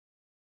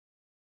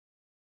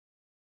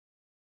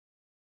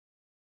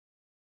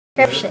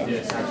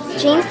Transcription.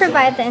 Genes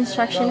provide the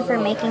instruction for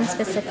making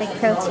specific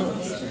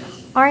proteins.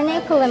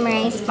 RNA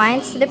polymerase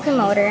binds to the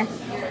promoter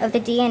of the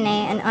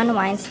DNA and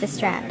unwinds the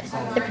strand.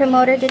 The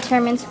promoter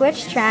determines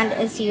which strand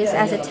is used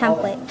as a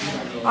template.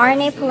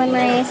 RNA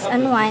polymerase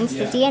unwinds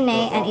the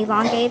DNA and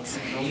elongates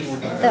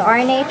the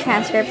RNA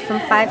transcript from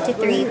 5 to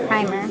 3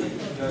 primer.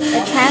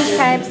 It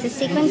transcribes the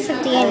sequence of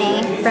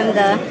DNA from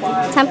the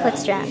template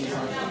strand.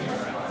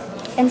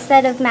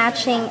 Instead of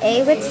matching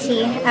A with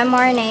T,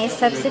 mRNA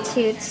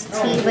substitutes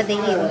T with a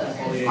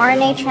U.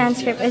 RNA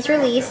transcript is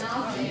released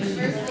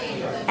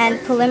and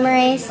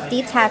polymerase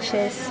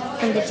detaches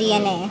from the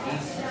DNA.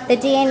 The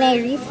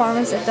DNA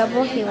reforms a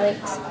double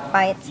helix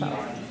by itself.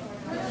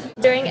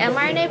 During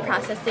mRNA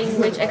processing,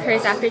 which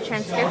occurs after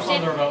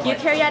transcription,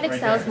 eukaryotic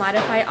cells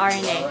modify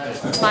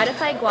RNA.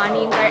 Modified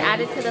guanines are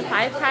added to the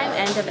 5'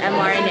 end of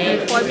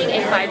mRNA, forming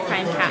a 5'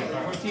 cap.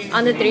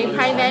 On the 3'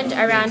 end,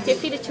 around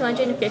 50 to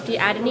 250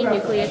 adenine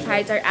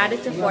nucleotides are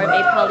added to form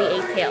a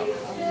poly-A tail.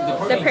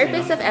 The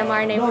purpose of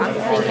mRNA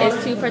processing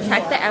is to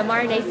protect the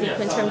mRNA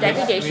sequence from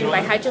degradation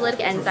by hydrolytic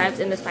enzymes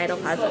in the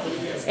cytoplasm.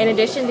 In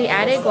addition, the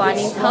added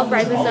guanines help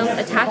ribosomes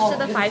attach to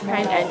the 5'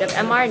 end of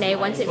mRNA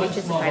once it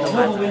reaches the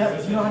cytoplasm.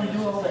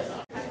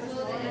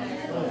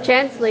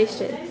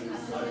 Translation.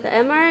 The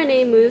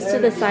mRNA moves to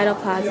the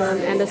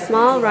cytoplasm and a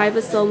small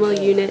ribosomal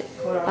unit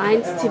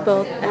binds to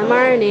both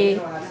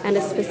mRNA and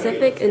a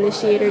specific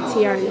initiator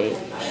tRNA,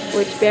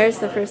 which bears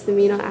the first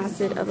amino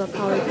acid of a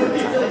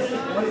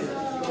polypeptide.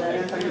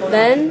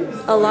 Then,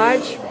 a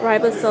large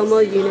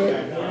ribosomal unit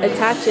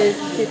attaches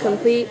to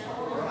complete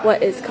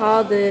what is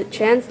called the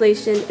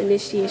translation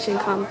initiation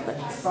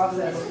complex.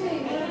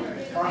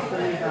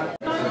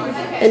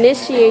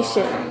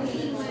 Initiation.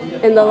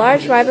 In the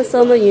large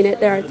ribosomal unit,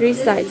 there are 3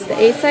 sites, the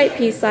A site,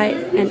 P site,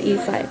 and E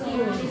site.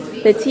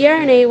 The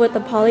tRNA with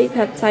the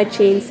polypeptide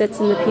chain sits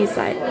in the P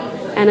site.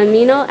 An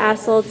amino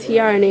acyl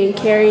tRNA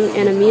carrying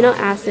an amino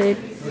acid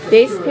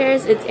base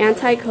pairs its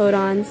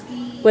anticodons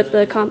with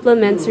the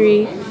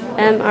complementary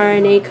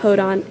mRNA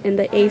codon in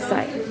the A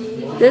site.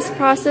 This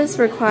process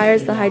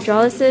requires the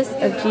hydrolysis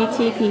of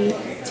GTP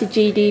to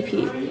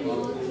GDP.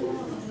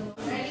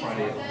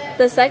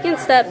 The second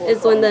step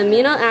is when the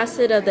amino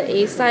acid of the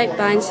A site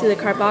binds to the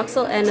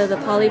carboxyl end of the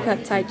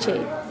polypeptide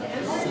chain.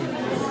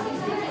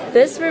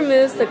 This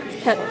removes the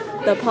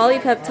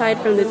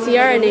polypeptide from the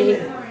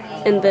tRNA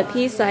in the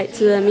P site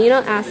to the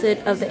amino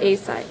acid of the A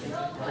site.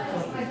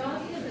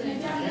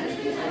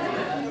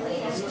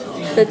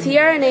 The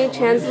tRNA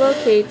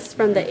translocates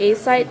from the A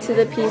site to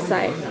the P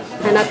site,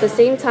 and at the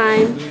same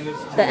time,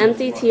 the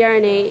empty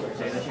tRNA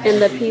in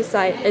the P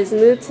site is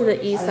moved to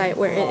the E site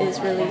where it is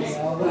released.